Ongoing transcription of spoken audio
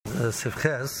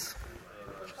Sivches.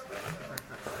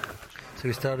 So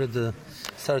we started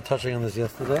touching on this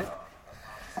yesterday.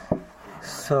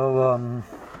 So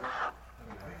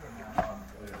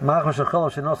Machmas Shachol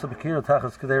Shenosa Bekira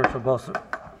Tachas Kedera Shabosar.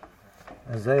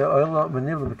 Azaya Oila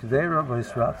Benivla Bekedera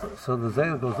V'Yisrata. So the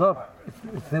Zayah goes up,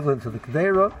 it's nivla into the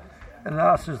Kedera, and it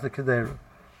answers the Kedera.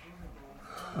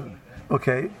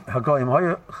 Okay, Hagoyim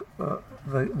Hoya,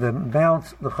 the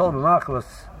mount, the Chol B'Machmas,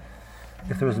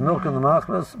 if there is milk in the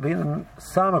Machmas, being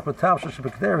Samach B'Tavsha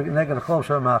Shebekdera, Neged Chol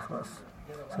Sheb'Machmas.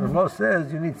 So Ramo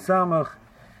says you need Samach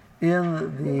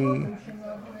in the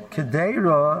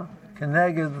Kedera,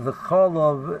 Keneged the Chol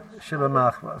of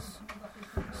Sheb'Machmas.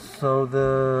 So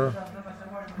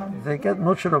they get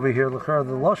mutchad over here. The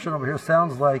Lashon over here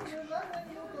sounds like,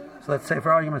 so let's say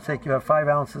for argument's sake you have 5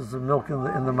 ounces of milk in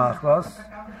the Machmas.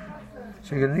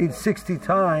 So you're going to need 60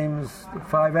 times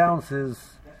 5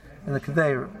 ounces in the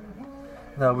Kedera.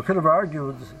 Now, we could have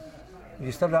argued, if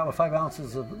you started out with 5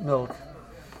 ounces of milk,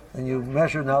 and you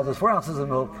measure now there's 4 ounces of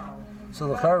milk, so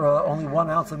the Chara, only 1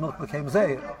 ounce of milk became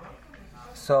Zayah.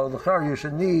 So the Chara, you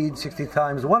should need 60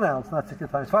 times 1 ounce, not 60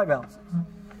 times 5 ounces.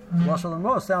 Lashon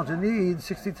Ramo sounds you need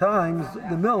 60 times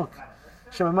the milk,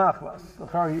 Shema Machmas. The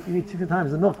Chara, you need 60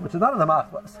 times the milk which is not in the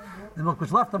Machmas, the milk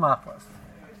which left the Machmas.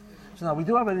 So now we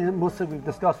do have a Muslim we've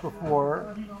discussed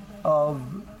before of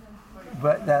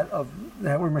that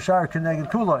we're Mashar Keneged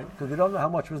Kuloi, because we don't know how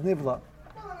much was Nivla,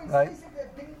 right?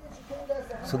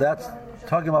 So that's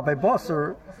talking about by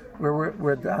Bosser, where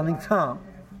we're downing Tam,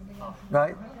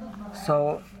 right?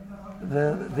 So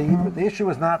the issue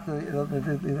is not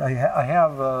I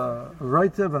have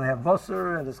Roitiv and I have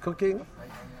Bosser and it's cooking,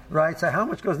 right? So how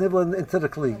much goes Nivla into the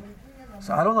Kli?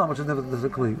 So I don't know how much is Nivla into the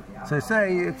Kli. So they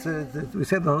say we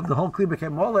say the whole Kli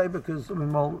became Mole because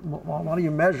why do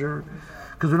you measure?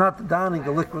 Because we're not downing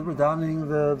the liquid, we're downing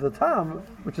the tam,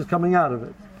 which is coming out of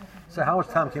it. So how much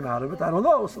tam came out of it? I don't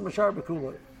know. So Mashar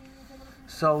B'Kuloi.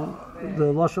 So the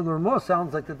Lashon Ramo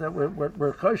sounds like that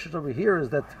we're cautious over here is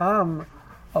that tam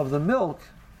of the milk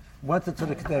went into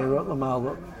the Kedera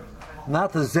Lamala.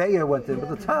 Not the Zayah went in, but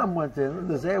the tam went in.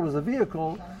 The Zayah was a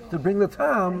vehicle to bring the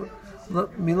tam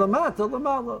milamata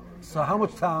Lamala. So how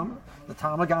much tam? The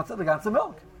tam against the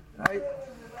milk, right?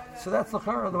 So that's the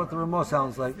Chara, what the Ramo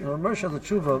sounds like. You know, Moshe the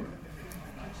Tshuva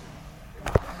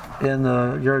in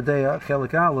Yeridea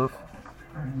Chelik Aleph,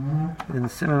 in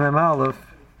Simon Aleph,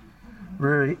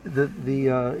 where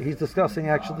he's discussing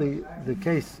actually the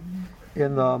case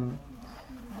in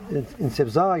Sib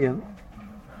Zayin,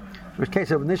 the case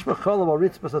of Nishma Cholav or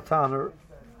Ritzbas Ataner,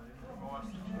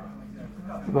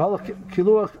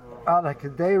 Kiluach Ad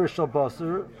HaKedera Shal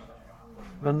Basar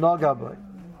V'Nagabai.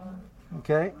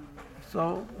 Okay.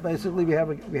 So basically, we have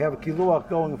a kiluach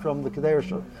going from the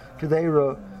kedera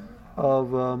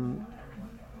of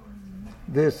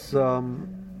this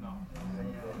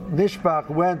nishbach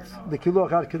went the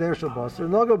kiluach ad kedera shabasar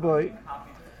nogaboy.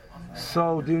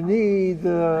 So do you need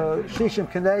shishim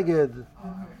keneged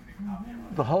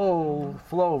the whole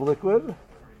flow of liquid?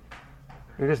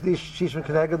 You just need shishim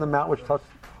keneged the amount which touched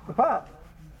the pot.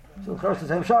 So of course the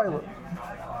same shayla.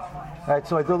 Right.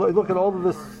 So I look at all of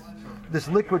this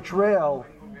liquid trail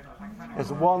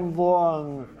as one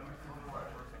long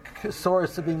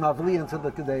source of being mavli into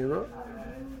the kedera.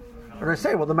 Or I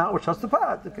say, well, the amount which touched the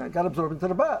pot got absorbed into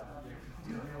the pot.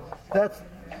 That's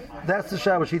the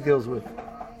shah which he deals with.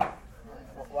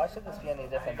 Why should this be any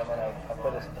different than when I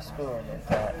put a spoon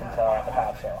into a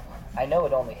half shell? I know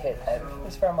it only hit,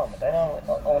 just for a moment, I know it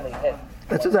only hit.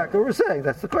 That's exactly what we're saying.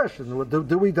 That's the question.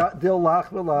 Do we deal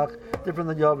lach v'lach different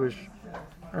than yavish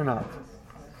or not?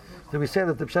 So we say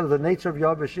that the nature of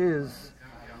Yavish is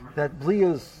that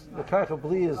bliyas, the karch of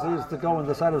bliyas is to go on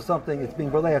the side of something, it's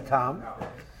being bolei tam.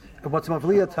 And what's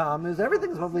mavliya tam is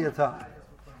everything's mavliya tam.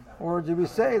 Or do we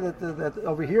say that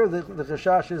over here the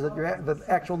chashash is that the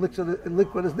actual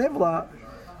liquid is nivla,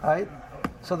 right?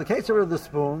 So the case of the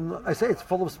spoon, I say it's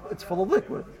full of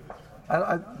liquid.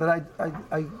 But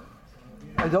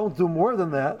I don't do more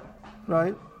than that,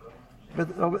 right?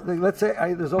 But let's say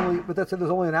there's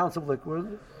only an ounce of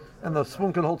liquid. And the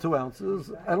spoon can hold 2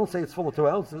 ounces. I don't say it's full of 2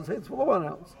 ounces. I say it's full of 1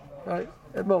 ounce, right?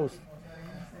 At most,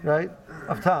 right?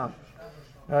 Of tam,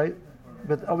 right?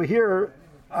 But over here,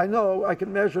 I know I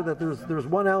can measure that there's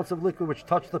 1 ounce of liquid which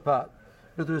touched the pot,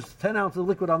 but there's 10 ounces of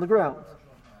liquid on the ground.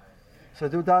 So I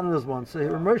do down in this one. So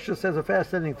Moshe says a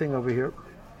fascinating thing over here.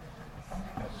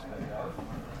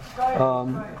 But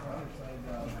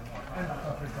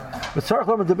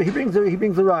he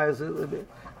brings the rise.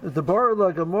 The Bar La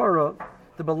Gemara.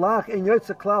 The balach in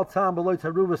yotze klal tam beloy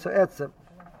taruva sa'etzem.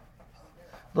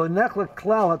 Lo nechla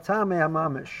klal hatam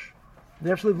me'amamish.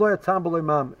 They actually loy hatam beloy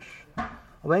mamish.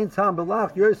 Alein tam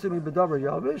belach yosim bedavar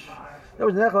yavish. There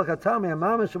was nechlek atam and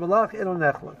mamish belach eno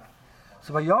nechlek.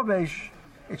 So by yavish,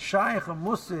 it's shaykh a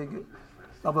musig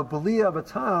of a belia of a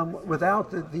tam without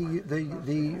the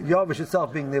yavish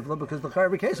itself being nivla, because the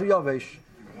every case of yavish,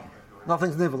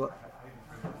 nothing's nivla,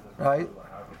 right?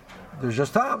 There's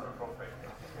just tam.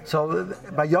 So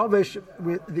by yavish,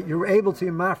 you're able to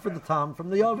maffer the tam from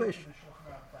the yavish.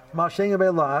 Masheng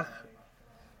belach,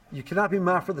 you cannot be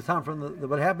maffer the tam from the.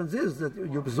 What happens is that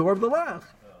you absorb the lach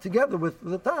together with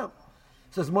the tam.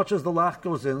 So as much as the lach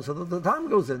goes in, so the tam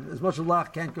goes in. As much as the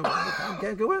lach can't go in, the tam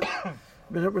can't go in.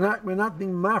 We're not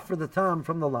being maffer the tam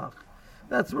from the lach.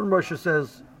 That's what Moshe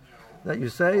says that you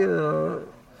say.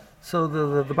 So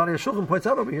the Bani Shulchan points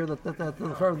out over here that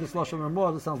this lashon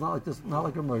ramah, this sounds not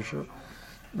like a Moshe.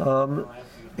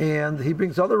 And he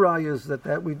brings other rayas that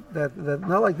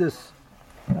not like this.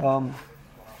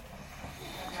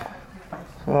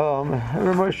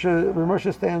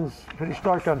 Moshe stands pretty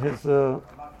stark on his.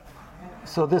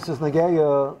 So this is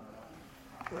Nageya.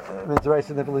 It's very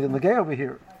significantly Nageya over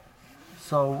here.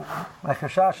 So my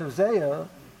chashash of Zayah,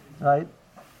 right?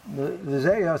 The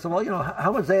Zayah. So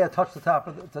how much Zayah touched the top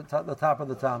of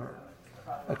the tanner?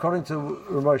 According to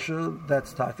Moshe,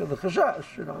 that's taka the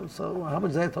chashash. So how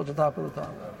much Zayah touched the top of the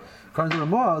tanner? According to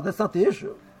Ramah, that's not the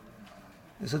issue.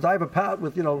 He says, I have a pot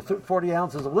with 40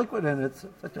 ounces of liquid in it.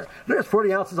 There's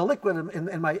 40 ounces of liquid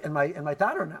in my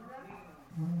tanner now,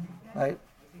 right?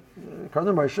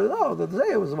 According to Moshe, no, the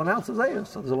zayah was 1 ounce of zayah,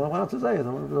 so there's 1 ounce of zayah.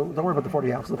 Don't worry about the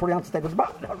 40 ounces. The 40 ounces stayed in the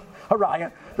pot.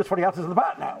 Haraya, there's 40 ounces in the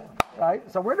pot now, right?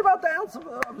 So worried about the ounce of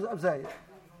zayah.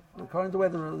 According to the way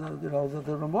the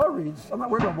Ramah reads, I'm not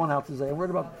worried about 1 ounce of zayah. I'm worried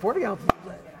about 40 ounces of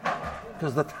zayah,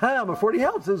 because the time of 40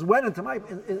 ounces went into my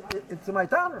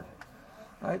tanner.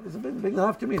 Right? It's a big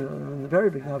nafkamina, a very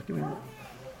big nafkamina.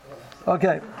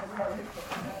 Okay.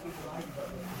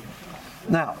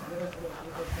 Now,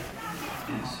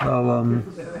 so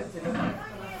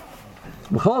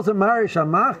Mechalzer Marish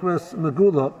Amachmas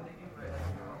Megula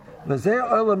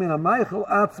V'zeh Ola Min HaMeichel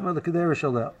Atzma L'Kedera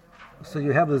Shaleh. So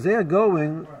you have the Zeh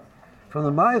going from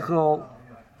the Meichel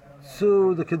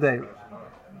to the Kedera.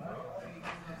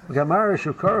 Gamara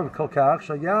Shukarav Kolkach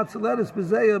Shayat Letis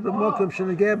Bezeya B'Mokum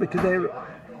Shenegeh B'Kedera.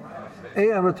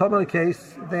 And we're talking about a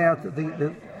case that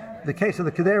the case of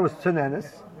the Kedera was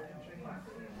Tzanenis.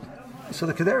 So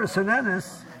the Kedera is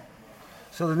Tzanenis.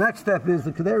 So the next step is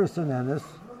the Kedera is Tzanenis.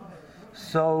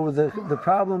 So the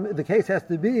problem, the case has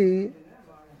to be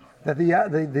that the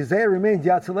Zeh remains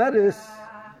Yatzaletis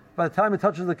by the time it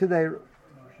touches the Kedera.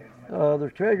 The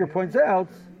Traeger points out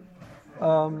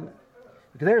the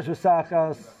Kedera is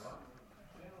Vesachas.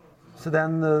 So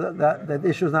then that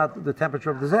issue is not the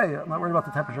temperature of the zayah. I'm not worried about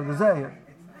the temperature of the zayah,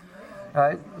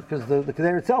 right? Because the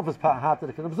kedera itself is hot that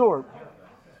it can absorb.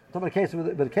 But the case where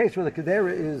the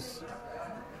kedera is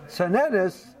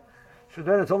sanenis, so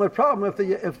then it's only a problem if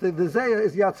the zayah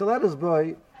is yatzaletis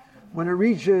boy when it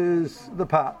reaches the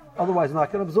pot. Otherwise, it's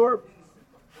not going to absorb.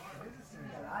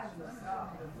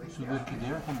 So the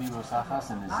kedera can be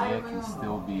rosachas and the zayah can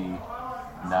still be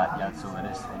not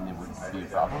yatzuletis, and it would be a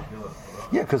problem?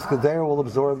 Yeah, because Kedera will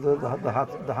absorb the hot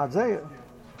zayah.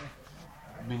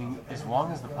 Meaning, as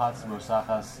long as the pot's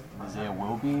rosachas, the zayah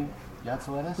will be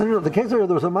yatzuletis? No. The case where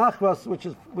there was a machvas which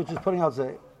is putting out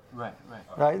zayah. Right.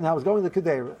 Now it's going to the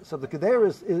Kedera. So the Kedera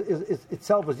is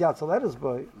itself is yatzuletis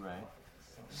boy. Right.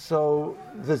 So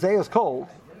the zayah is cold.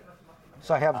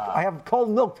 So I have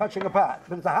cold milk touching a pot,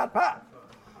 but it's a hot pot.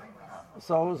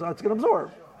 So it's going to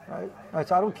absorb. Right.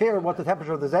 So I don't care what the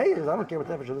temperature of the zayah is. I don't care what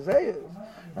the temperature of the zayah is.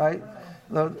 Right.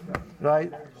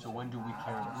 Right. So when do we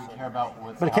care? We care about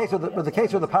what. But the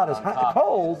case where the pot is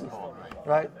cold,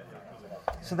 right?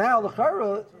 So now the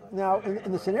chara. Now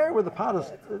in the scenario where the pot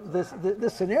is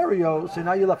this scenario. So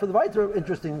now you're left with a very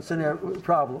interesting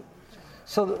problem.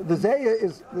 So the zayah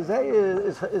is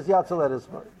yatzaletis.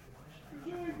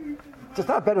 It's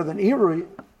not better than Iri.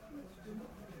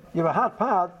 You have a hot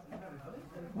pot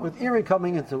with Iri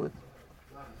coming into it.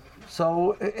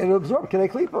 So it absorbs Kedei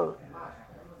Klipa.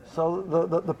 So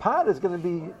the pot is going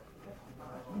to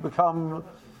become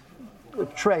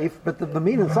treif, but the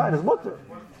meat inside is mutter.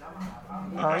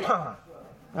 Right?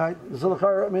 So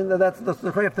I mean that's the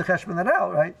way you have to cheshbon that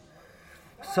out, right?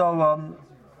 So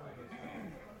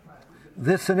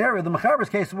this scenario, the Mechaber's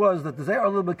case was that the Zayah a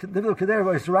little bit Kedei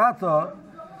V'Yisrata.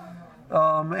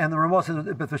 And the Ramah says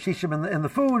b'tashishim in the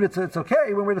food, it's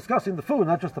okay when we're discussing the food,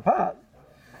 not just the pot.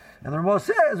 And the Ramah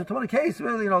says, it's a case, so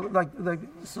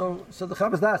the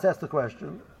Chavaz Das asked the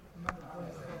question,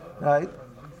 right?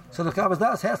 So the Chavaz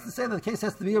Das has to say that the case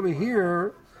has to be over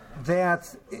here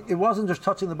that it wasn't just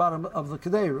touching the bottom of the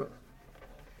Kedera,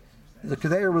 the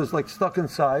Kedair was like stuck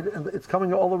inside, and it's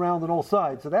coming all around on all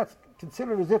sides. So that's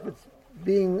considered as if it's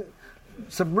being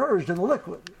submerged in the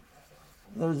liquid.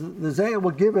 The Zayah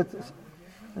will give it,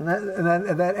 and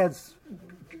that adds,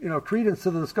 credence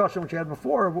to the discussion which you had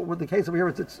before. With the case over here,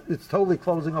 it's totally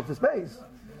closing up the space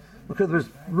because there's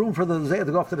room for the Zayah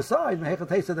to go off to the side. And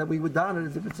Hechatei said that we would don it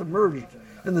as if it's submerged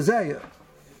in the Zayah.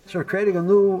 So creating a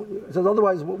new. Says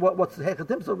otherwise, what's the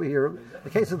Hechatimps over here? The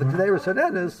case of the Kedair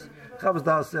Serenis, Chavos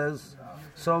Das says.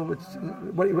 So it's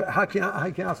how can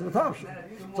ask the top?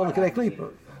 It's only Kedei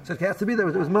Klipa. So it has to be there.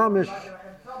 It was mamish.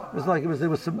 It was like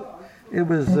it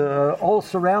was all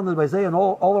surrounded by Zayah and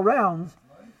all around,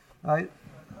 right?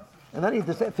 And then he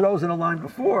just throws in a line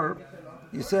before.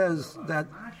 He says that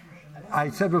I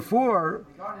said before.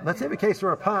 Let's say a case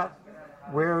for a pot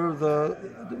where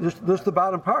just the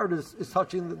bottom part is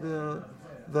touching the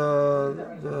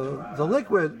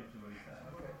liquid.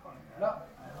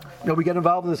 We get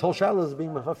involved in this whole shadow as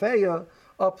being machafeya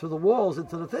up to the walls,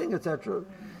 into the thing, etc.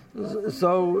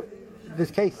 So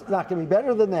this case is not going to be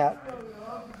better than that.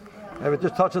 If it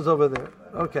just touches over there.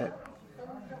 Okay.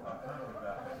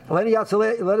 Now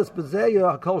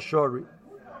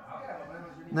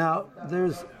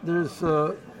there's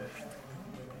so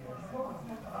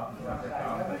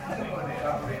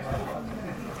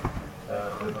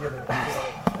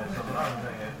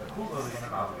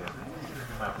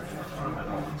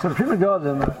the Pri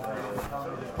Megadim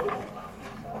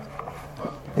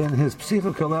in his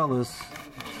Psicha Kalelis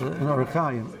in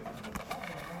Arachayim,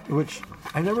 which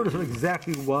I never understood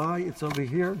exactly why it's over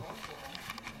here,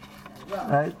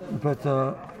 right? But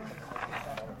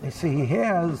you see, he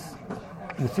has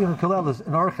in the Psicha Kalelis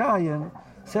in Arachayim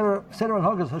Seder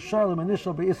Hagas Hashalim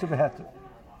initial Be'isur Beheter.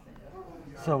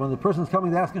 So when the person's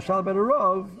coming to ask a Shalom about a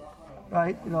Rav,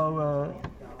 right?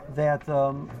 That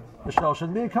the shal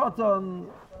shouldn't be a katan.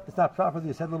 It's not proper that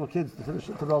you send little kids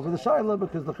to roll with the shaila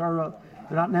because they're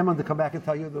not neman to come back and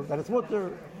tell you that it's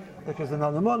mutter because they're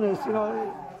not nemonis.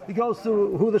 He goes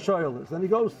through who the shail is, then he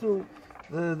goes through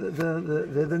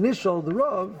the initial, the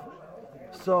rav.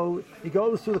 So he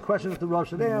goes through the question that the rav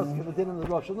should ask and the din and the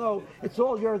rav should know. It's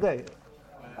all your day.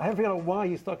 I haven't figured out why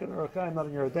he's stuck in Arakai, not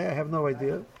in your day. I have no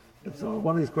idea. It's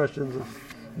one of these questions.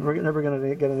 We're never going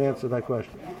to get an answer to that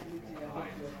question.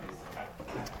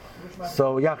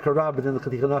 So Yachar Rabbit in the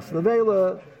Chaticha Nas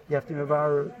Levela, you have to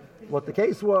remember what the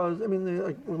case was. I mean,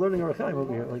 we're learning Arachaim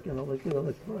over here.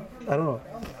 I don't know.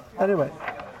 Anyway,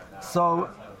 so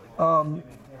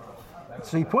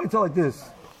he points out like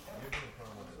this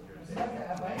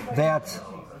that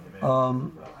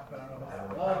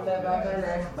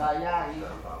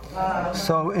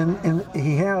so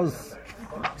he has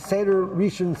Seder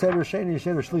Rishon, Seder Sheni,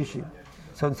 Seder Shlishi.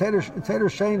 So in Seder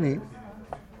Sheni,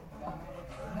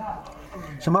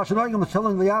 Shemashanoigim is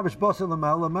telling the Yavish Basar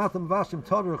Lamala, Matam Vashim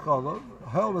Todder Cholov,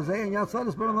 Hel Vazay and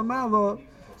Yatsadis Ber Lamala.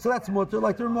 So that's mutter,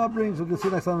 like the Ramah brings. We can see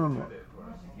next time Ramah.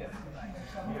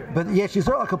 But Yesh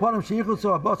Yisrael Kapanim Sheichut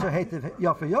so a Basar Hated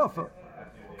Yafa Yafa.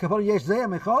 Kapanim Yesh Zayah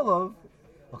Mecholov,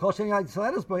 Akol Shen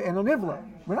Yatsadis Ber and Onivla.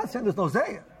 We're not saying there's no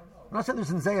Zayah. We're not saying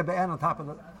there's an Zayah Be'an on top of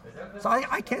it. So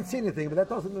I can't see anything, but that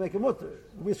doesn't make a mutter.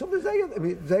 We assume there's Zayah. I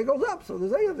mean, Zayah goes up, so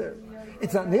there's Zayah there.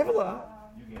 It's not Nivla,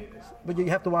 but you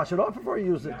have to wash it off before you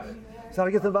use it. So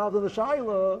he gets involved in the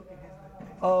shaila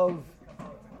of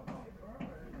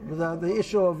the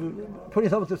issue of putting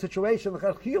yourself into a situation,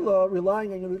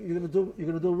 relying on you're going to do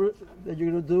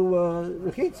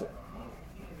rechitza.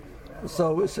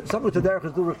 So someone to derech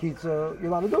is do rechitza, you're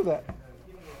allowed to do that.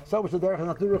 Someone to derech is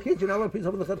not do rechitza, you're not allowed to put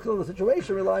yourself in the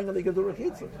situation, relying on that you can do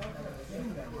rechitza.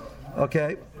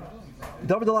 Okay.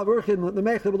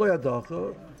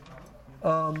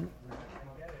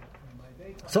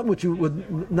 Something which you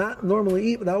would not normally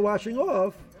eat without washing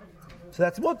off, so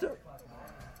that's mutter.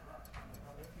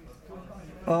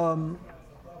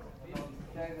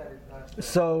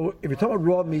 So if you're talking about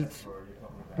raw meat,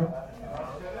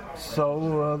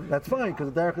 so that's fine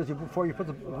because the derech is before you put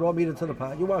the raw meat into the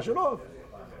pot, you wash it off.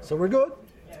 So we're good,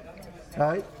 all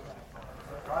right?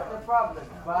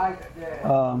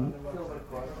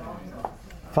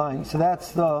 Fine. So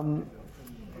that's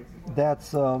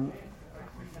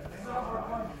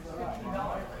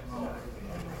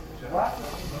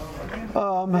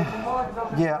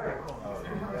yeah.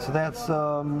 So that's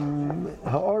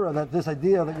ha'ora, that this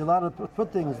idea that you're allowed to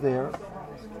put things there.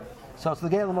 So it's the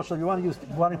Gael Moshe, you want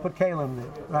to put kalim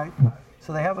there, right?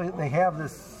 So they have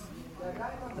this.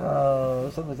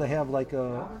 Sometimes they have like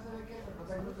a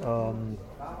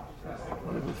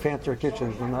fancier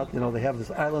kitchens. They're not, they have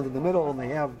this island in the middle, and they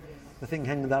have the thing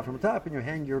hanging down from the top, and you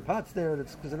hang your pots there.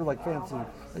 It's considered like fancy.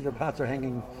 Like your pots are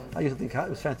hanging. I used to think it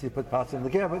was fancy to put pots in the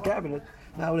cabinet.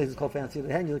 Nowadays it's called fancy to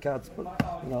hang your pots, but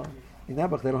in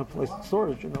Nebuch they don't have place for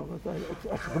storage.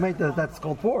 But that's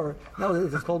called poor.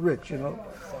 Nowadays it's called rich.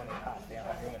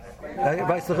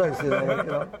 Vice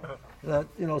versa. So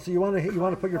you want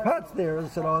to put your pots there,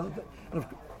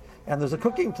 and there's a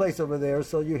cooking place over there,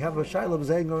 so you have a shayla of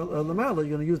zaying or lamala. You're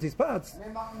going to use these pots,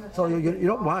 so you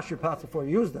don't wash your pots before you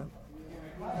use them.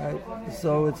 Right?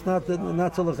 So it's not so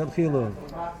l'chadchilu.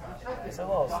 It's a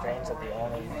little strange that the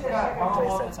only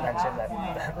place that's mentioned that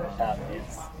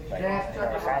is like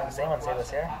does anyone say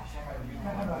this here?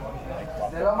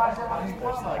 There's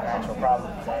like actual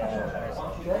problems.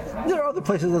 There are other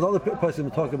places. There's other places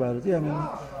that talk about it. Yeah, I mean,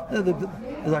 the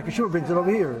Akashur brings it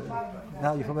over here.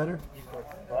 Now you feel better?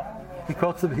 He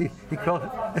quotes the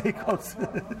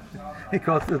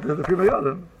Prima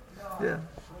Yodim. Yeah.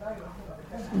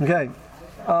 Okay.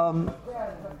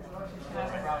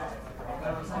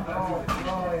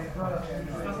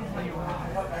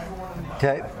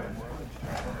 Okay.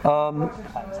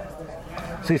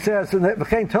 So he says,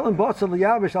 "V'chein telling botzah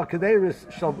liyavish al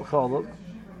kaderis shel b'cholov."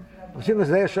 L'shin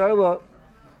l'zeh shayla,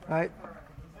 right?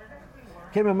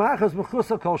 Came a machas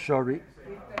mechusa kol shari.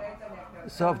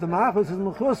 So if the machas is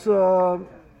mechusa,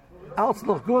 alts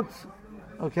loch gut,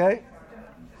 okay.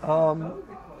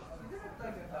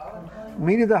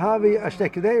 Mini the havi ashte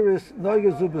kaderis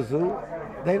noyga zu bezu.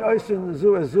 Then oisin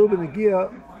zu azu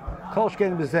b'negia kol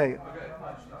shkein b'zeh.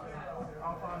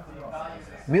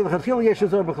 Milchatchil yesh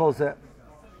azor b'chol zeh.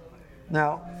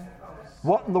 Now,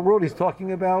 what in the world he's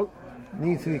talking about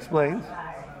needs to be explained.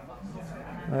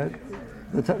 Right?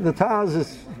 The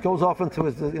Taz goes off into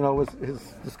his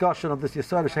discussion of this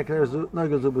Yisrael Sheker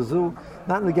Nergazu Bazu,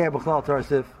 not in the Gei B'chlal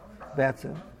Tarsif. That's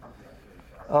it.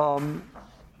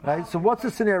 Right. So what's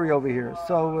the scenario over here?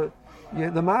 So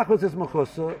the Machus is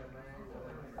Mechusa,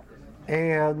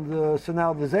 and so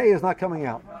now the Zay is not coming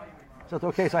out. So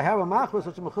okay, so I have a machus,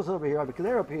 which is mechus over here, I have a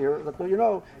kedera up here.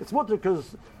 It's mutter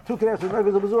because two kederas and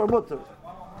nergas of bazu are mutter.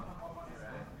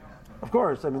 Of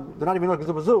course, I mean they're not even nergas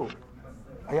of bazu.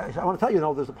 I want to tell you,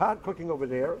 there's a pot cooking over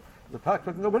there. There's a pot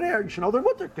cooking over there. You should know they're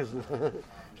mutter because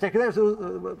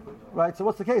right. So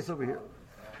what's the case over here,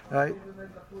 right?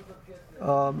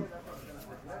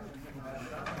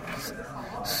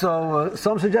 So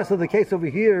some suggest that the case over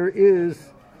here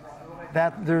is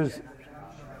that there's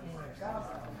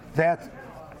the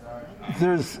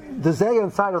zay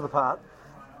inside of the pot,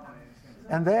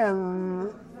 and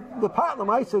then the pot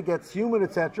l'maisa gets humid,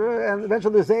 etc., and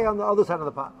eventually the zay on the other side of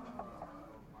the pot,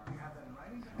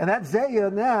 and that zaya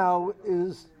now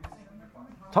is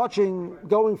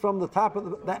going from the top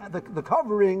of the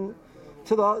covering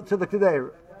to the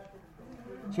kedera.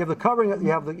 So you have the covering,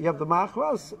 you have the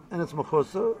machwas, and it's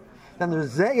mechusa. Then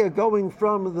there's zaya going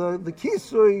from the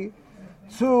kisui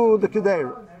to the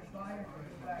kedera.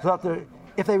 So that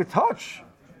if they would touch,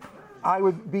 I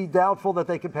would be doubtful that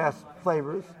they could pass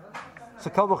flavors. So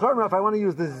kol v'chomer, if I want to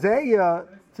use the zaya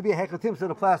to be a hekatim, so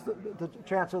to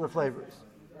transfer the flavors.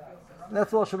 And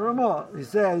that's Lashon Ramah. He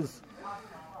says,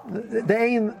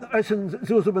 they ain't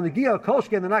zuzub and the gia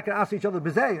kolshken. They're not going to ask each other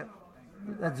b'zaya.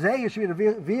 That zaya should be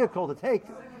the vehicle to take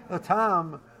a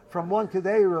tam from one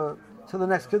kedera to the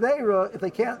next kedera. If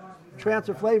they can't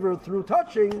transfer flavor through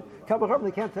touching,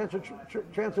 they can't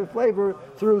transfer flavor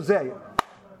through zayah.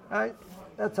 Right?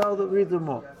 That's how they read them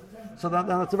more. So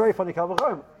now it's a very funny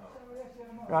kavachim,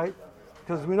 right?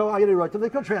 Because we know ayiri roitim, they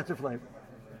could transfer flavor.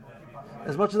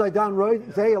 As much as I done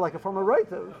zayah like a form of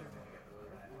roitim.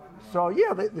 So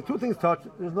yeah, the two things touch.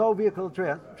 There's no vehicle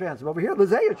to transfer. Over here, the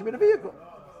zayah should be the vehicle,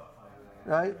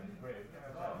 right?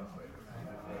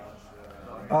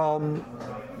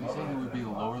 You saying it would be a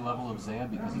lower level of zayah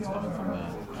because it's coming from the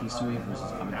kisui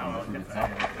versus coming from the food itself?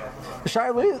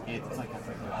 Shaila, it's like a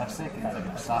hefsek,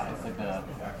 it's like a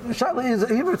Shaila is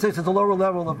even says it's a lower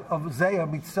level of zayah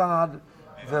mitzad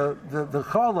the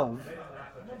chalav,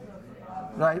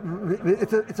 right?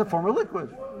 It's a form of liquid.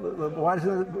 Why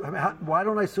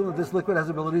don't I assume that this liquid has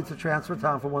the ability to transfer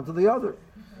time from one to the other?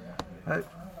 Right?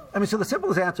 I mean, so the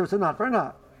simplest answer is a not for a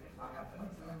not.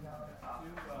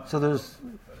 So there's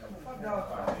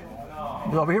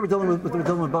over here we're dealing with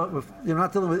you're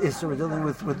not dealing with Isser, we're dealing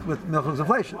with milchuks and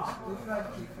fleishes,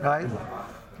 right?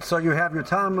 So you have your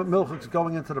tam milchuks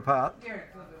going into the pot,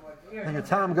 and your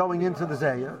tam going into the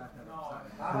zayah,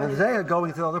 and then the zayah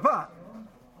going into the other pot.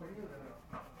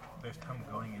 There's tam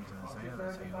going into the zayah.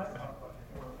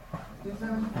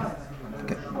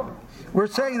 Okay. We're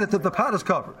saying that the pot is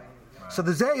covered, so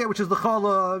the zayah, which is the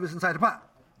chalav, is inside the pot.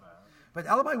 But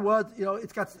elamai was,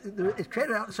 it's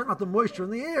created a certain amount of moisture in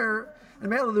the air, and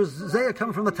mainly there's zayah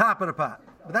coming from the top of the pot.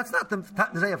 But that's not the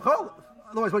zayah of cholav.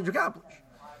 Otherwise, what did you accomplish?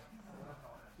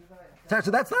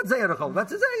 So that's not zayah of cholav.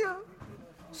 That's a zayah.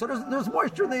 So there's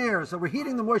moisture in the air. So we're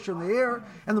heating the moisture in the air,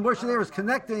 and the moisture in the air is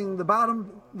connecting the bottom,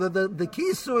 the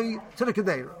kisui to the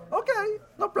kedera. Okay,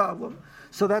 no problem.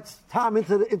 So that's tam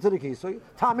into the kisui,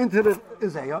 tam into the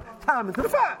zayah, tam into the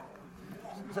pot.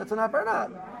 So that's an apernat.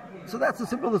 So that's the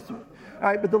simplest. All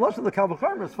right, but the lashon of the Kal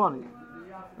V'chomer is funny.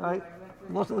 All right,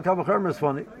 the lashon of the Kal V'chomer is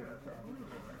funny.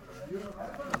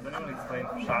 Does anyone explain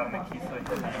Pshat and the Kisui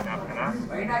to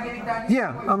being apernat?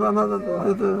 Yeah, I'm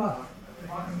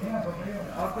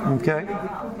okay.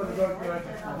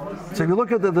 So if you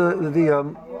look at the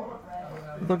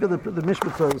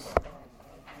Mishpatzos,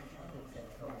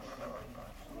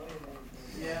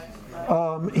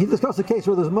 he discussed a case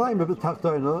where there's Mayim of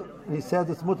Tachtoina, and he said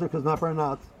it's mutter because not for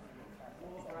not.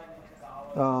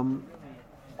 The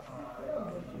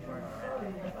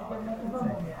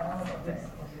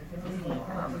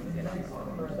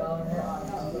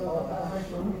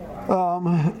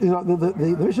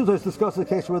Mishnah discussed the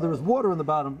case where there was water in the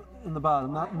bottom,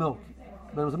 not milk.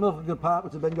 There was a milk in the pot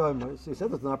which had been going with. So he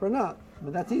said it's not or not. I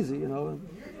mean that's easy,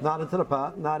 not into the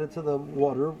pot, not into the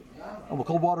water. And we'll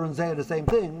call water and zayah the same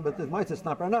thing, but it might say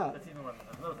snap or not. That's even when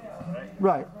the milk is,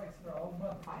 Right.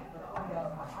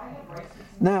 right?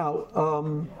 Now,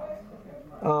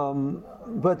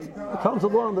 but it comes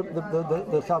along the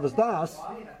Chavos Das.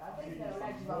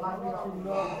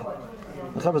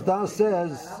 The Chavos Das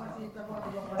says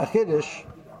a chiddush,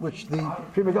 which the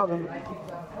Pri Megadim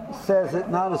says it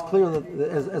not as clear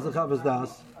as the Chavos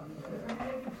Das,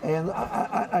 and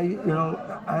I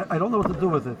don't know what to do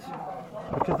with it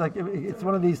because it's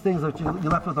one of these things that you're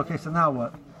left with. Okay, so now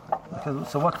what? Okay,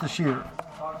 so what's the shear?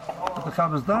 But the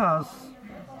Chavos Das.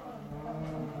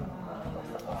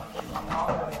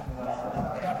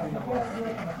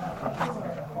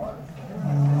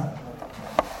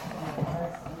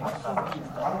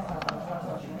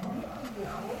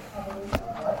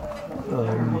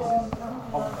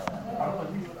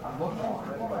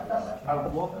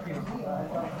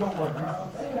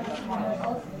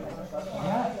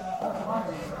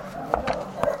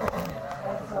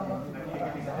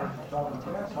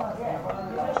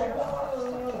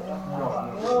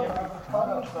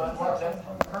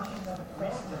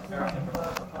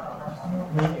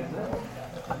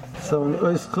 So in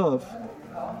Ois Chov,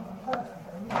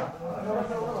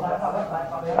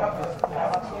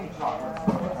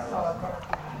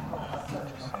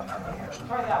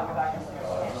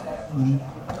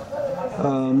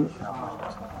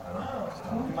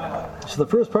 so the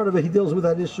first part of it, he deals with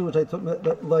that issue, which I took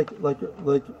like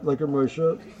a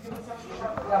Moshe,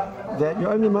 that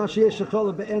you're only mashiyeh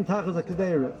shecholah be'en tachas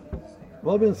hakadera.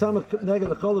 Well, being samach neged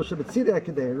the should be tzidei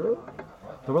hakadera.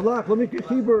 The relach lemikri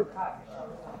chibur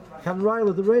kan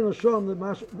rayla the reino shom the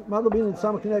madlabin and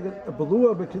samach neged a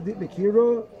belua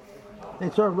bekiro. They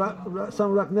start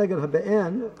samach neged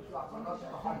habe'en.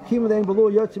 Kima dein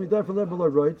belua yotzi midar for lebelah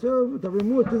roitov. The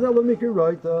remove tizel lemikri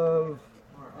roitov.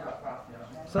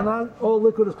 So not all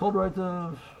liquid is called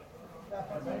roitov.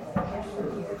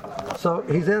 So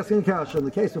he's asking Kasha in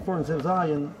the case of foreign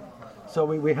Zion. So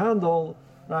we handle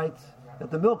right that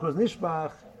the milk was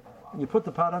nishbach, and you put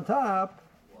the pot on top.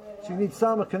 So you need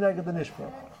samach keneged the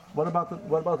nishbach. What about the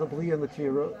bli and the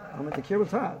kira? I mean the kira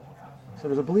was hot, so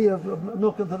there's a bli of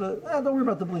milk into the. Don't worry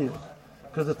about the bli,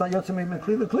 because it's not yotzei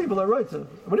mikli the kli below right.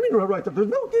 What do you mean right? There's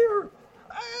milk here.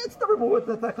 It's never more.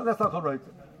 That's not called right.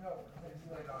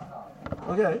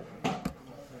 Okay.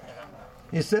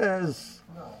 He says.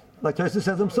 Like Tosis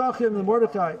says, "Msachim the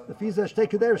Mordechai the Fizesh take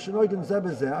there shenoigin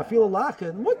zebezeh. I feel a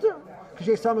lachin mutter because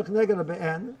she samach neged a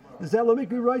be'en. The zelo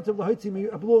mikri right of the hoitzi mi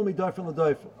ablu mi darfin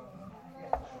l'doifin.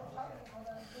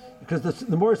 Because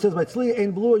the Mordech says by tzli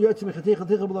ein blue yotzi mi chatich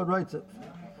chatich ablu right.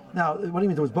 Now, what do you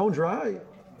mean? It was bone dry.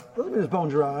 Doesn't mean it was bone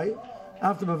dry.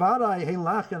 After bavadai hein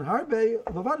lachin harbe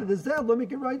bavadai the zelo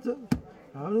mikri right.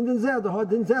 That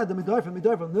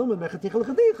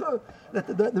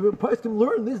the person can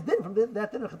learn this din from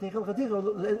that din in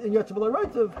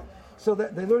Yotzei, so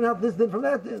that they learn how this din from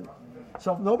that din.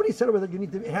 So nobody said that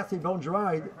it has to be bone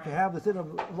dried to have this din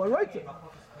of L'Oraita.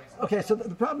 Okay, so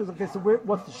the problem is so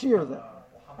what's the shear then?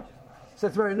 So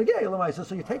it's very negay.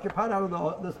 So you take your pot out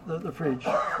of the fridge,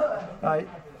 right?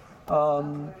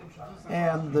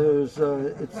 And there's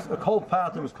it's a cold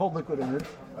pot. There was cold liquid in it.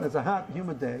 It's a hot,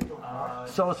 humid day,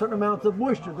 so a certain amount of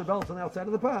moisture develops on the outside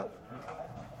of the pot.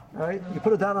 Right? You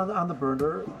put it down on the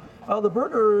burner. The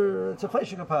burner, it's a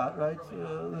fleishik pot, right?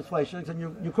 There's fleishiks, and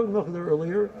you cooked milk there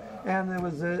earlier, and there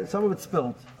was some of it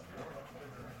spilled.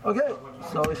 Okay,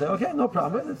 so we say, okay, no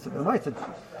problem. It's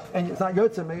and it's not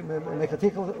yotze, make a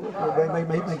tickle, make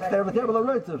terrible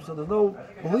roitziv. So there's no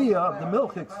leah of the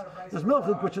milchiks. There's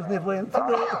milchik which is nivlei and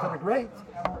it's great,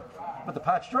 but the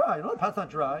pot's dry. You know, the pot's not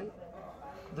dry.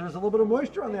 There's a little bit of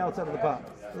moisture on the outside of the pot.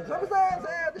 That's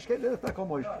not called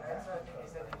moisture.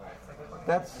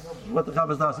 That's what the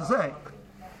Chavos Das is saying.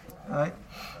 Right?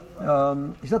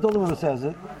 He's not the only one who says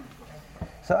it.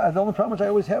 So the only problem which I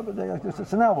always have with like this,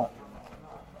 so now what?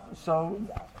 So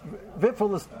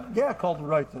Vifel is called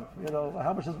Reiter. You know,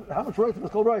 how much Reiter is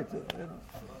called Reiter. You know?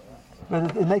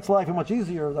 But it makes life much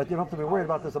easier. Like you don't have to be worried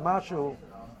about this amashu.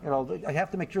 You know, I have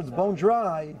to make sure it's bone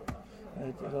dry.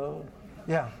 You know,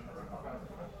 yeah.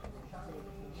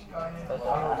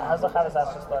 How's the Chavos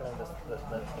Das just learning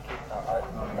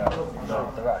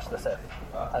the rush, the sif?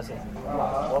 How's he?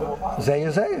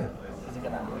 Zayah.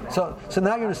 So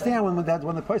now you understand when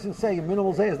the person say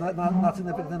minimal zayah is not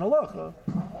significant in halacha.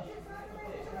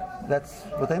 That's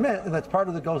what they meant, and that's part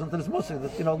of it goes into this musik.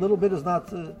 That a little bit is not.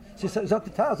 She says the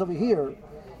Taz over here.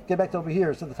 Get back to over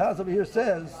here. So the Taz over here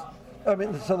says,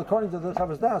 so according to the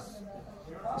Chavos Das,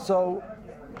 so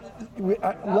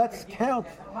let's count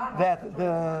that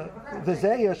the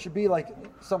zayah should be like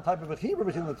some type of a chibur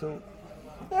between the two.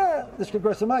 This could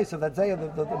grow some ice. So that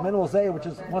zayah, the minimal zayah, which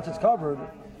is once it's covered,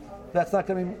 that's not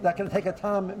going to take a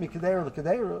time mikadera the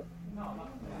kadera.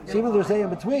 So even there's zayah in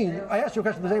between. I asked you a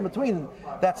question. There's zayah in between.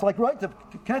 That's like right to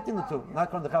connecting the two. Not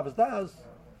according to Chavos Das.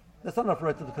 That's not enough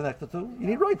right to connect the two. You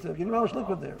need right to. You need how much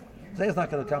liquid there. Zayah's not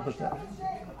going to accomplish that.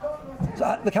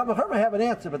 So the Kal Vachomer have an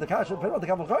answer, but the Kasha about the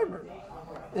Kal Vachomer.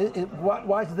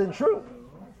 Why is it then true?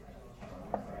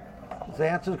 The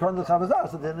answer according to Chavos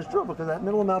Das, then it's true because that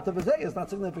middle amount of zayah is not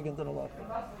significant in a lot.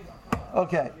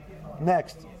 Okay,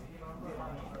 next.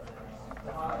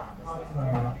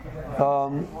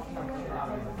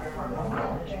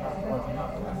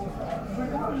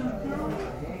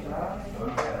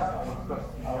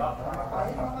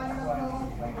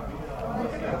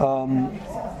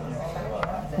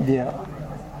 Yeah.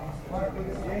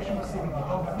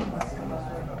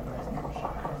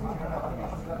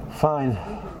 Fine.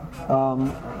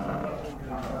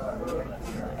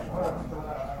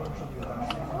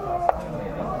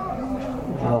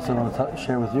 What else I want to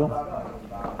share with you?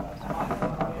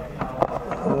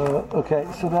 Okay,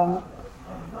 so then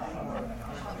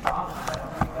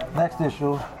next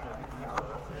issue.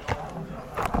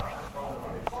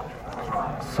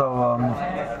 So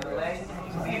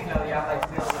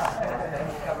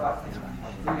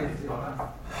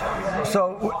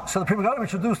So the Pri Megadim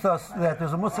introduced us that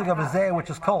there's a musig of a zayah which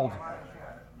is cold,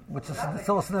 which is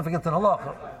still significant in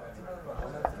halacha.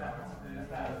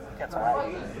 It gets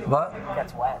wet. What? It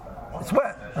gets wet. It's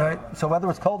wet, right? So whether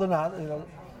it's cold or not,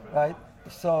 right?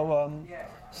 So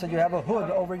so you have a hood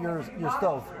over your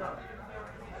stove,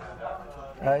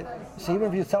 right? So even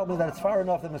if you tell me that it's far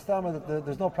enough that mistama that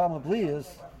there's no problem with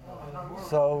bliyas,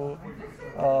 so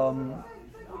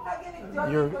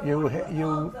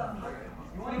you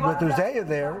but there's zayah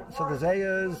there, so the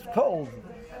zayah is cold.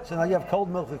 So now you have cold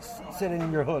milk sitting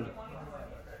in your hood,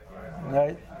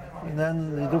 right? And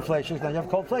then you do fleshik, now you have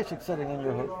cold fleshik sitting in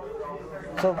your hood.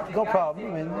 So no problem. I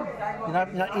mean, you're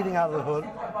not eating out of the hood,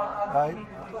 right?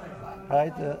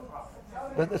 Right.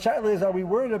 But the shaila is: are we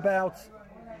worried about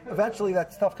eventually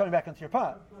that stuff coming back into your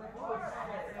pot?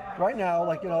 Right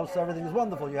now, so everything is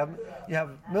wonderful. You have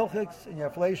milchiks and you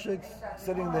have fleishiks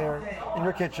sitting there in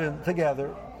your kitchen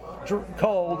together,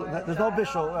 cold. There's no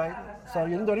bishul, right? So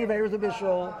you didn't do any favors of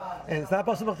bishul, and it's not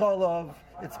basar v'cholav.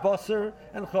 It's basar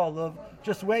and cholav,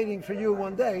 just waiting for you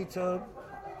one day to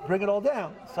bring it all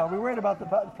down. So we're worried about the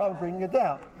problem bringing it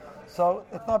down. So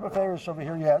it's not beferish over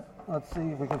here yet. Let's see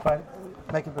if we can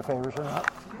make it beferish or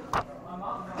not.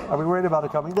 Are we worried about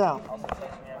it coming down?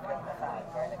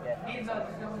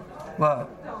 Well,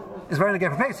 it's very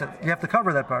negative for Pesach. You have to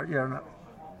cover that part. Yeah or no?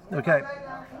 Okay.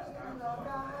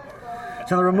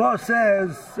 So the Ramah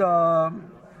says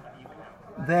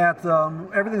that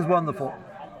everything's wonderful.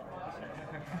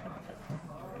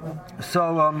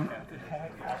 So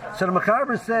the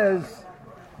Mechaber says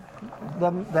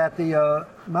that the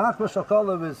Machma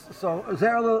Shacholav is so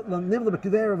Zerah the Nivla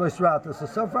B'Kedera V'Israta.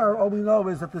 So far all we know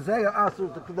is that the Zayah Asur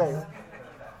the Kedera.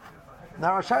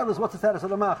 Now our shaila is what's the status of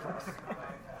the Machmas,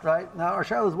 right? Now our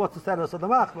shaila is what's the status of the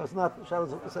Machmas, not the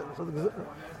shaila of the status of the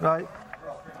right?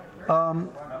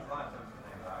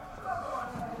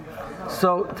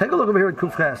 So take a look over here at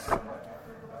Kuf Ches.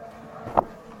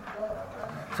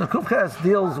 So Kuf Ches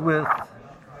deals with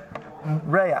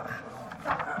Reach,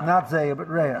 not Zayah, but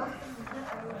Reach.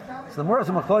 So the Moras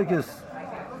of Machlokes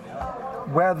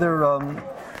whether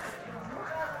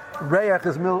Reyach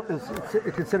is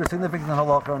considered significant in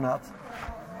halacha or not.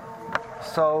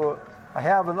 So I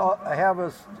have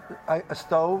a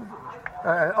stove,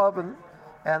 an oven,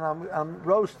 and I'm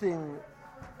roasting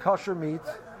kosher meat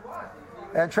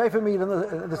and treifa meat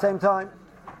at the same time.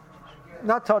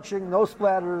 Not touching, no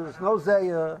splatters, no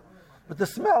zayah, but the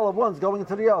smell of one's going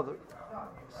into the other.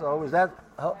 So is that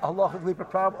halachically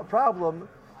a problem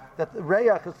that the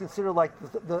reyach is considered like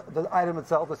the item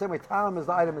itself, the same way tam is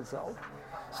the item itself?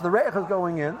 So the reyach is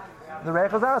going in, the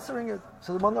reyach is answering it.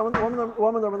 So the woman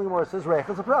over the Gemara says reyach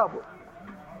is a problem.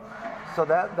 So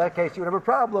that case you would have a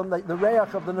problem. The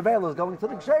reyach of the nevela is going to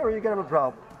the ksheira, you're going to have a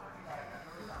problem.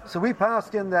 So we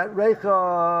passed in that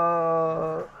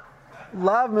reicha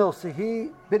lav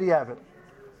milsihi b'diavad.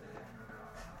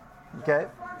 Okay.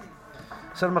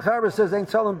 So the Mechaber says ain't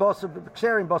tzolim bosa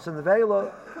ksherim bosa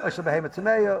nevela asher behemet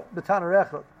tameya b'tana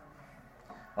rechot.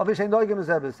 Obviously noigim is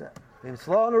ebizeh. Beim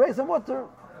slow and erase water.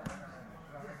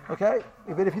 Okay,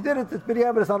 even if you did it, it's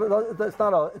b'diavad.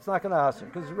 It's not going to answer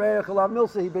because reicha lav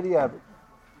milsihi b'diavad.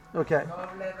 Okay.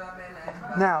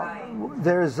 Now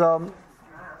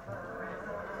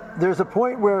there's a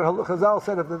point where Chazal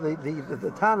said if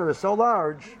the tanner is so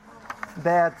large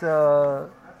that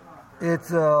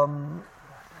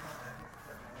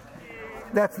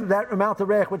that's that amount of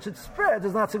reich which it spreads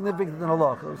is not significant in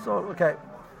halacha. So okay,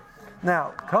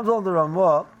 now comes on the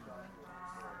Ramah.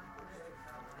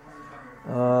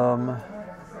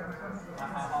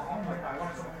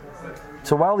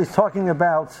 So while he's talking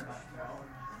about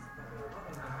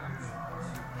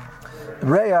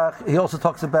reich, he also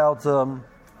talks about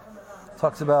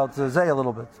Zay a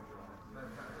little bit.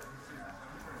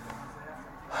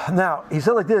 Now, he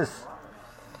said like this,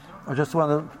 I just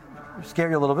want to scare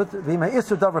you a little bit. V'imay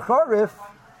isur davar charif,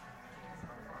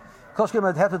 koshkem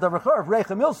had davar charif,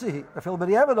 reicha milsihi, afil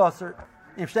b'diavad aser,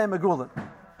 im shtei megulin.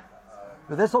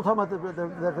 But they're still talking about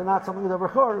that they're not something davar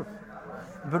charif.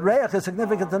 But reich is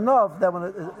significant enough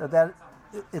that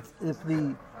if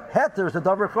the heter is a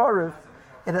davar charif,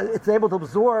 and it's able to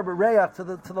absorb a reich to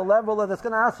the level that it's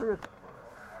going to answer it.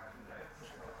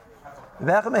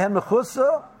 But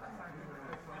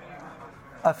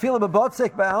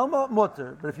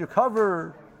if you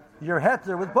cover your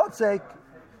heter with botzek,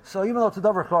 so even though it's a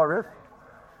davar charif,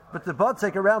 but the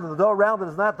botzek around it, the dough around it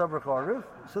is not davar charif,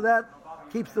 so that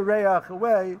keeps the reich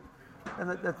away, and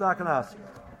that's not going to answer.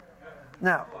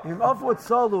 Now,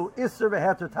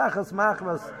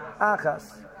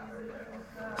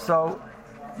 so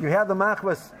you have the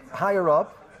machmas higher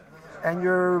up, and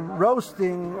you're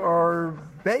roasting or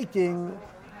baking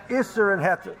isser and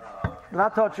heter. You're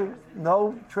not touching,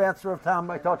 no transfer of time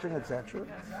by touching, etc.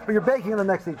 But you're baking them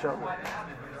next to each other.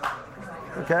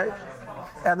 Okay?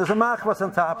 And there's a machmas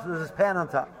on top, so there's this pan on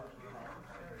top.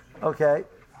 Okay?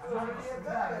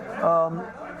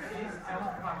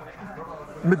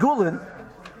 Megulin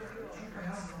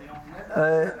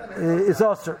is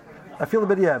osir. I feel a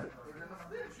bit of it.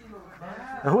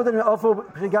 Who then offer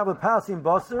prigav pasim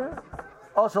boser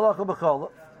also lachol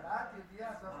b'chol.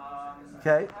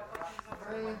 Okay.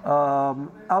 Al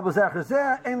b'zachar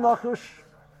zeh ein lachush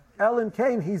elim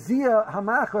kein hizia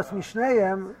hamachos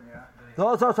mishneihem.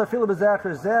 Those also feel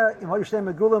b'zachar zeh im hoyishtei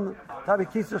megulim tabi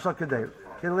kisur shal kadeir.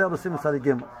 Kedeleil b'sim tzadi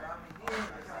gimel.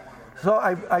 So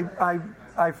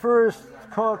I first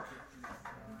cook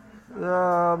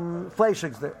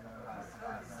fleishigs there,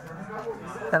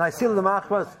 and I see the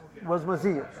machmas was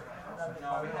maziyah.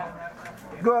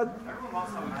 Good.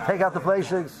 Take out the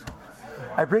fleishigs.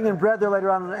 I bring in bread there later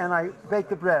on, and I bake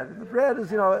the bread. The bread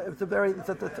is, it's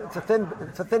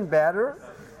a thin batter,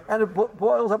 and it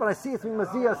boils up, and I see it's being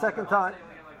maziyah a second time.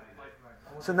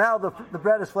 So now the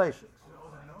bread is fleishigs.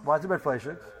 Why is the bread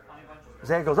fleishigs?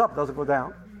 Zay goes up, doesn't go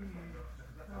down.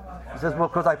 He says, well,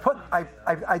 because I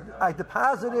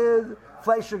deposited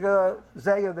fleishiga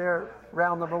zayah there,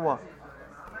 round number one.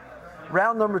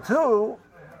 Round number two,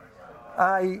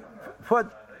 I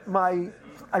put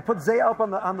zay up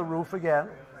on the roof again,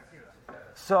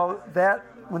 so that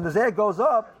when the zay goes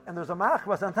up and there's a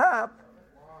machmas on top,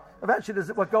 eventually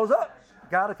what goes up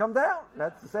got to come down.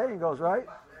 That's the saying goes, right?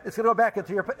 It's going to go back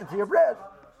into your bread.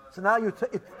 So now it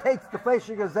takes the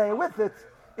fleishiga zay with it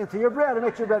into your bread and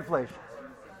makes your bread flesh.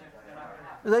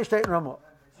 Zay state in Ramah.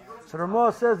 So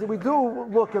Ramah says that we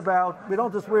don't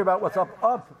just worry about what's up,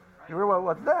 you worry about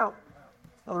what's down.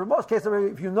 Now, in most cases,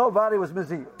 if you know Vadi was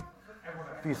Maziyah,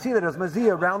 if you see that it was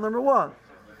Maziyah round number one,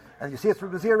 and you see it's for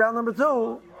Maziyah round number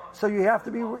two, so you have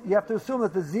to assume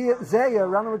that the Zayah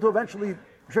round number two eventually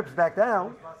drips back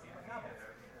down,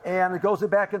 and it goes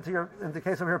back in the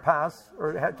case of your pass,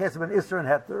 or in case of an Isser and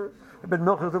Heter, a bit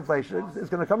milk with inflation, it's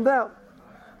going to come down.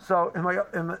 So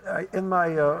in my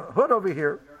hood over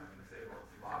here,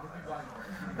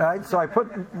 right? So I put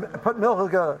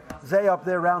Milchika Zay up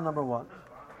there, round number 1.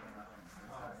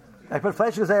 I put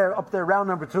Fleischika Zay up there, round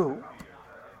number 2.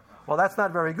 Well, that's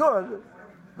not very good,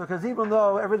 because even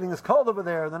though everything is cold over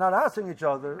there, they're not asking each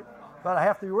other, but I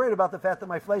have to be worried about the fact that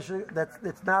my Fleischika,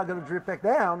 it's now going to drip back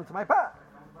down into my pot.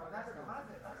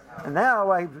 And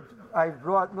now I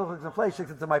brought Milchikas and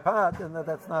Fleischiks into my pot, and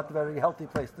that's not a very healthy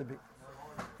place to be.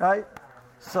 Right?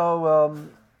 So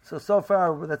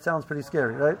far that sounds pretty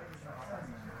scary, right?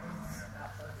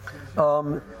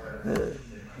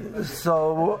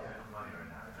 So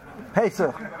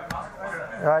Pesach,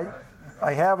 right?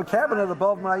 I have a cabinet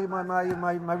above my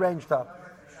range top,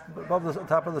 above the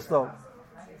top of the stove.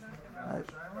 Right?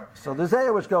 So the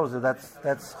zayah which goes there, that's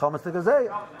chametz the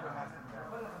zayah.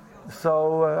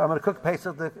 So I'm going to cook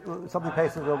Pesach, something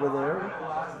Pesach over there.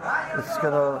 It's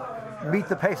going to meet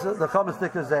the Pesach, the chametz the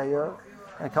zayah,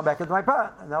 and come back into my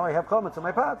pot. And now I have chametz in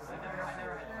my pot.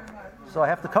 So I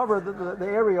have to cover the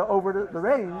area over the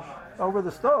range, over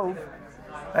the stove.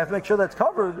 I have to make sure that's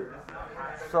covered.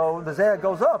 So the zayah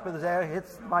goes up, and the zayah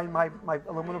hits my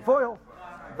aluminum foil.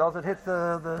 It doesn't hit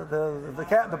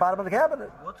the bottom of the cabinet.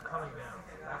 What's coming down?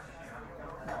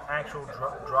 Actual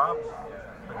drop,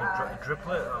 like a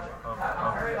driplet of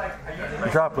a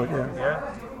droplet, yeah. Yeah.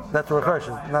 That's a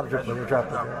recursion, not a driplet, a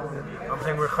droplet. Yeah. I'm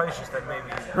saying recursions that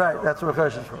maybe. Right, that's a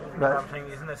recursion. Right. I'm saying,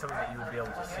 isn't that something that you would be able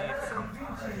to see if it comes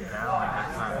down?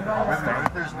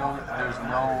 Like there's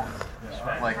no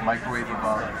like microwave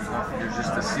above. There's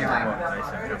just a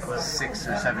ceiling 6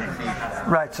 or 7 feet.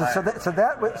 Right.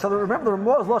 So remember the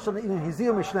Ramah is lashon in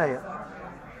Hiziyah Mishnayah.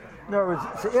 In other words,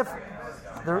 so if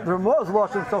the Ramah is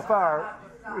lashon so far,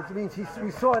 it means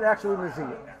we saw it actually in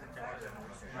Hiziyah.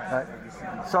 Right.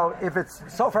 So if it's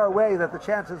so far away that the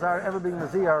chances are ever being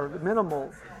Hiziyah are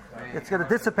minimal, it's going to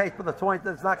dissipate to the point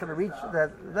that it's not going to reach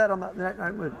that. You don't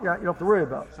have to worry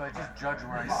about. So I just judge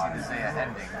where I see the zayah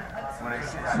ending. When I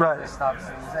see right. I stop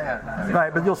seeing the zayah.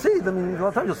 Right, but you'll see. I mean, a lot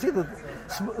of times you'll see the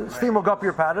steam will go up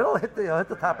your pot. It'll hit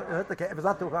the top. If it's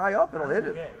not too high up, it'll hit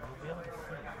it.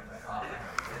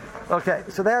 Okay,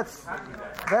 so that's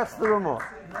the Ramah.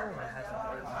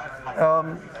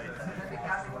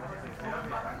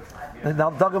 And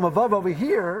now Dagam Avav over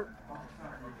here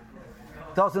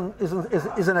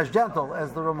isn't as gentle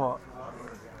as the Ramah.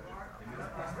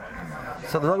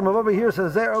 So the Dagam Avav over here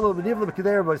says Zeh Erlo B'Nivla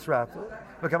B'Kedera B'Yisrata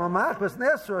B'Kama Machbes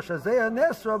Nesra Shazeh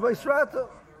Nesra B'Yisrata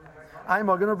I'm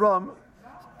Magen Avraham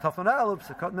Tafan Aleph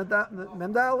Sekot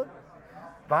Mendalef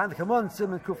behind the Kamon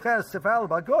Sim and Kufches Sefal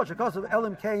Bagosh because of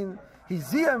Elim Kain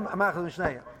Hiziyam Amachal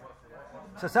Mishnayah.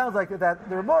 So it sounds like that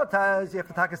the Ramah ties you have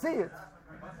to see it.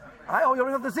 You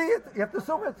don't have to see it. You have to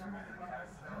assume it.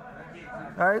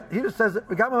 All right. He just says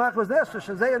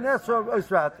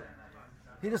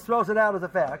he just throws it out as a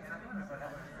fact.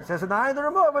 He says, and I the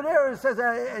Ramah over there. It says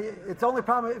it's only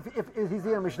problem if he's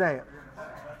the Mishnayah.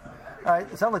 All right.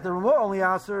 It sounds like the Ramah only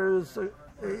answers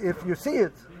if you see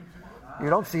it. You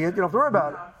don't see it, you don't have to worry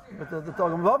about it. But the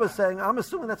Dagam Avav is saying, I'm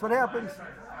assuming that's what happens.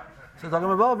 So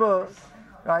Dagam Avav,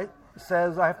 right,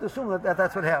 says I have to assume that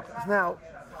that's what happens. Now,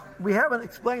 we haven't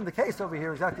explained the case over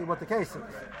here, exactly what the case is.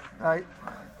 Right?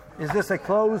 Is this a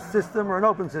closed system or an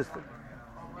open system?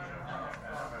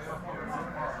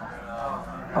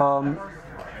 So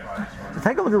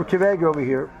take a look at Kivega over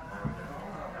here.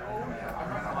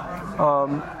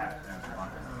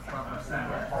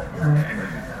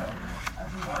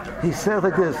 He says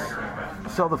like this.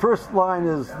 So the first line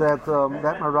is that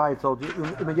Marai told you.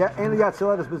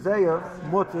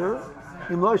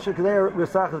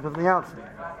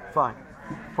 Fine.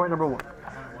 Point number 1.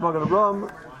 Magen Avraham.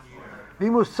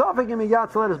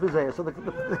 So the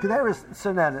Kedera is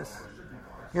Sernanis.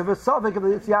 You have a suffix of the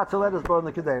Yatzaletas born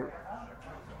in the Kedera.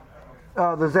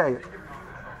 The Zayah.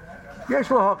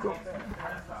 Yesh L'Hakel.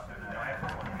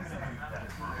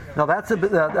 Now that's the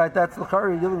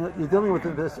you're dealing with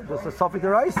this suffix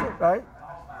deraisa, right?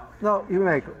 No, you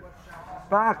make it.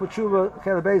 Bach b'tshuva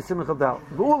kelebeis sim chadal.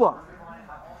 V'ula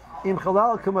im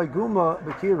chalal k'mayguma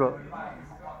b'kira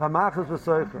v'machas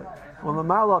v'soicher. When the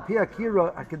mala pia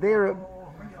kira akadera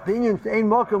binyan ein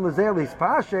mokum l'zelis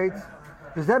pashates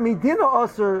does that mean dina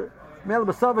oser mel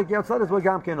b'savik yatzad is what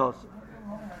gam ken oser.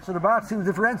 So the Bach seems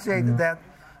to differentiate that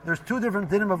there's two different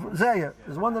dinim of zayah.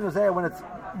 There's one din of zayah when it's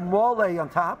mole on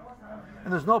top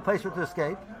and there's no place for it to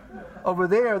escape. Over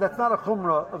there, that's not a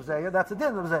chumrah of zayah, that's a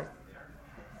din of zayah.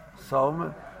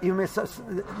 So, even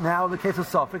now in the case of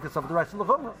Suffolk, it's of the rest of the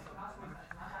chumrah.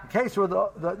 In case where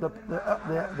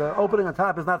the opening on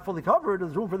top is not fully covered,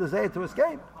 there's room for the zayah to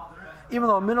escape. Even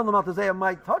though a minimal amount of zayah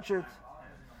might touch it,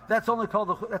 that's only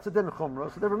called that's a din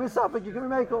chumrah. So there is something you can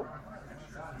be mekel.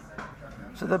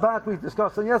 So the back we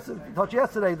discussed on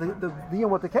yesterday, the deal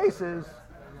what the case is,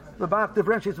 the back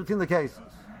differentiates between the cases.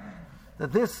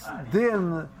 That this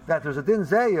din, that there's a din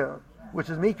zayah, which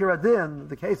is mikra din,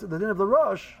 the case of the din of the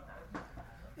rush,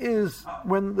 is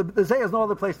when the zayah has no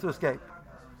other place to escape.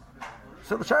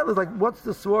 So the child is like, what's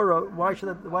the swara? Why should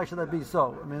that be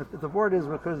so? I mean, if the word is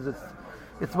because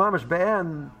it's mamash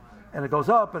be'en, and it goes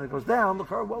up and it goes down,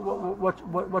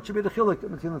 what should be the chilik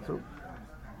between the two?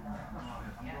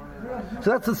 So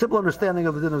that's the simple understanding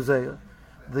of the din of zayah.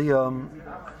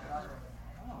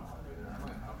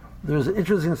 There's an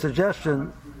interesting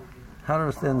suggestion how to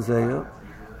understand zayah.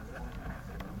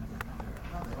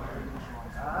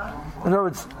 In other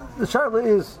words, the shaila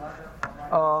is,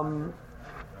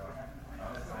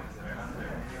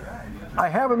 I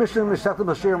have a mission in Meshachim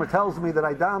Bashir which tells me that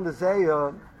I down the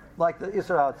zayah like the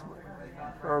Isra Atzma,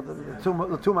 or the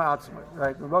Tuma Atzma,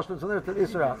 right? The Rosh Hashanah to the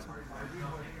Isra Atzma.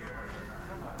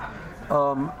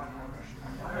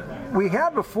 We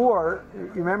had before,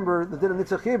 you remember, the din of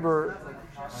Nitzach Chibur,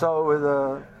 so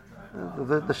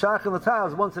the Shach and the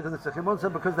Taz, one said Nitzach Chibur, one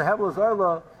said because the Hevel is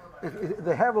Arla,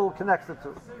 the Hevel connects the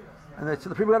two. And so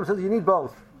the Pri Megadim says you need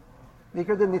both.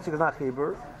 Mikra din Nitzach is not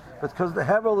Chibur, but because the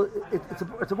Hevel,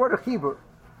 it's a word of Chibur.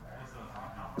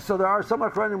 So there are some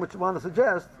Akhranim which want to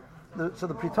suggest, so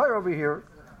the Pri Torah over here,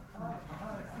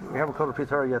 we haven't quoted Pri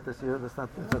Torah yet this year, that's not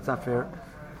fair.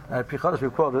 Pri Chodesh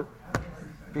we've quoted.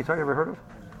 Pri Torah you ever heard of?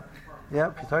 Yeah,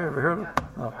 Pri Torah you ever heard of?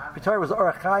 No. Pri Torah was the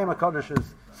Orach Chaim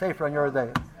HaKodesh's Sefer on Yor Day.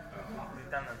 We've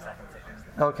done them second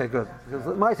Sefer. Okay, good.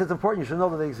 Because it's important you should know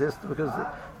that they exist, because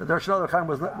the Darshan Orach Chaim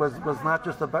was not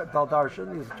just a Bal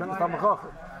Darshan, he's a Tremendous Talmud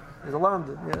Chacham. He's a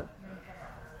London, yeah.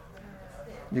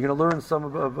 You're going to learn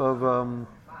some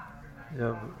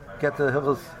get the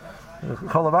Hilchos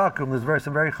Chol HaVakum. There's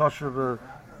some very chashuv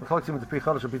the collecting with the Pri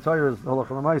Chodesh and Pri Torah is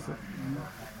Halacha L'Maaseh.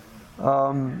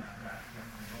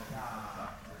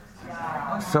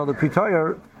 So the Pri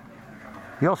Torah,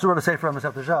 he also wrote a sefer on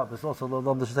Masechta Shabbos. Also the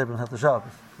Lomdish sefer on Masechta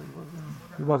Shabbos.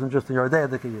 He wasn't just in Yor Day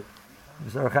Dikiyid. He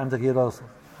was Orach Chaim Dikiyid also.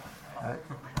 Right?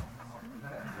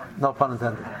 No pun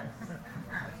intended.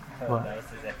 What? That was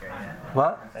the zikr, yeah.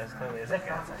 What? That was clearly a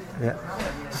zikr. Yeah.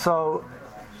 So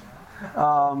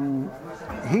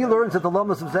he learns that the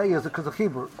Lamas of Zayah is because of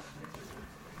Chibur.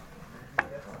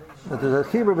 That there's a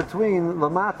Chibur between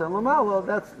Lamata and Lamala.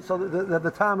 That's so that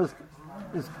the time is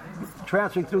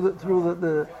transferring through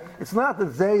the. It's not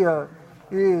that Zayah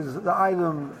is the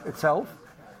item itself.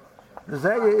 The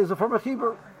Zayah is a form of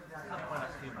Chibur.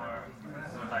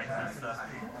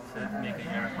 To make it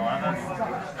Yerushalayim,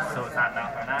 so it's not down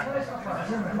for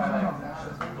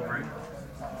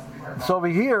that. So over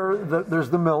here, there's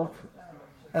the milk,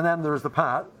 and then there's the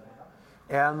pot,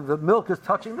 and the milk is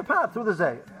touching the pot through the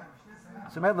zayah.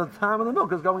 So maybe the time of the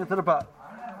milk is going into the pot.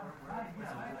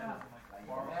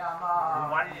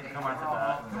 Why did you come onto the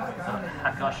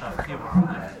Hakasha of Chibur?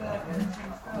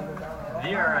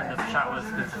 There, the shot was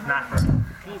because it's not for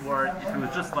Chibur. If it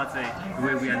was just, let's say, the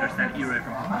way we understand Eruv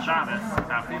from Shabbos,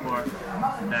 without Chibur,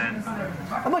 then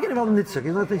I'm not getting involved in Nitzuk.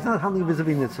 He's not handling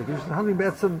vis-a-vis Nitzuk. He's handling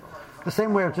Betzim the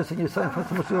same way of just saying you're saying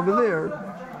so much over there.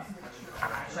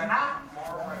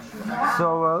 So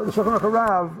the Shulchan Aruch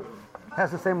Rav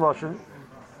has the same lashon.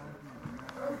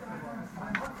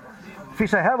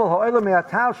 Fisha Hevel ha'olam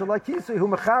me'atavshul like kisui hu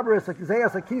mechaber es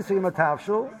zayas kisui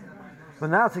me'atavshul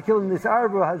v'nasi killing this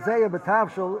arba hazayah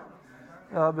betavshul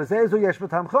b'zezu yesh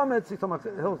betam chometz yitom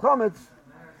hil chometz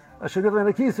shegivlen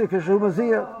a kisui kishu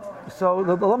maziyah. So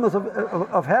the lamas of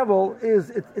Hevel is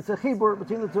it's a chibur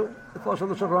between the two. It's lashon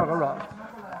the Shulchan Aruch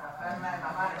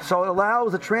Rav. So it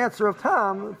allows a transfer of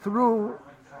tam through.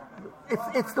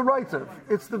 It's the rightive.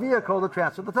 It's the vehicle that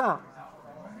transfers the tam.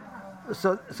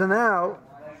 So now.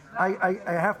 I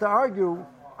have to argue.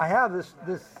 I have this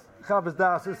Chavos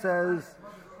Das that says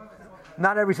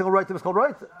not every single writer is called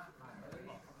writer.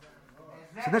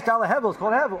 So Nishtala Hevel is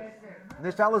called Hevel.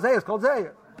 Nishtala Zayah is called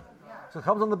Zayah. So it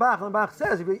comes on the Bach, and the Bach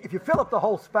says if you fill up the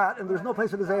whole spot and there's no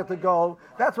place for the Zayah to go,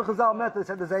 that's what Chazal meant. They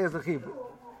said the Zayah is the Chibur.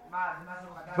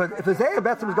 But if the Zayah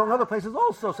Betzim is going other places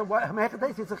also, so why it's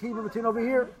a Chibur between over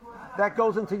here? That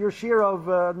goes into your share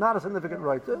of not a significant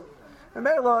writer. And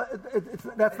Meila,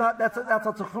 that's a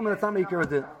tzuchum, that's not Meikar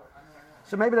Din.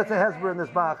 So maybe that's a hezber in this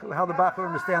Bach, how the Bach will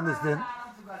understand this din.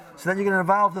 So then you get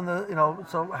involved in the,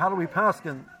 so how do we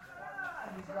paskin?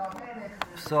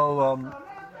 So,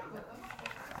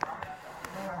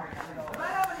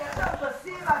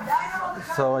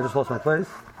 so I just lost my place.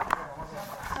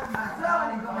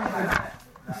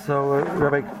 So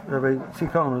Rabbi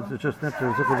Sikon is just nipped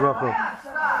Zichud Rachel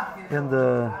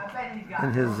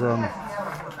in his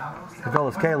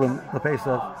Gedolas Kalim, the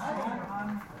Pesach.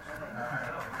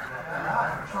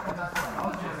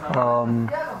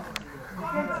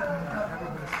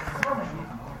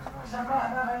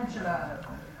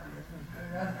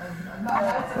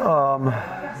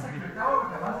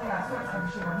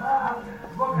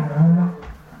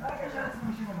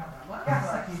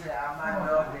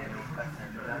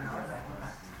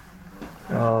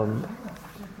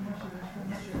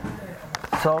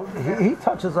 So he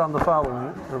touches on the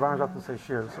following. The Ran have to say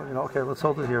shir. So okay, let's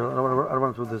hold it here. I don't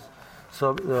want to do this.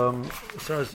 So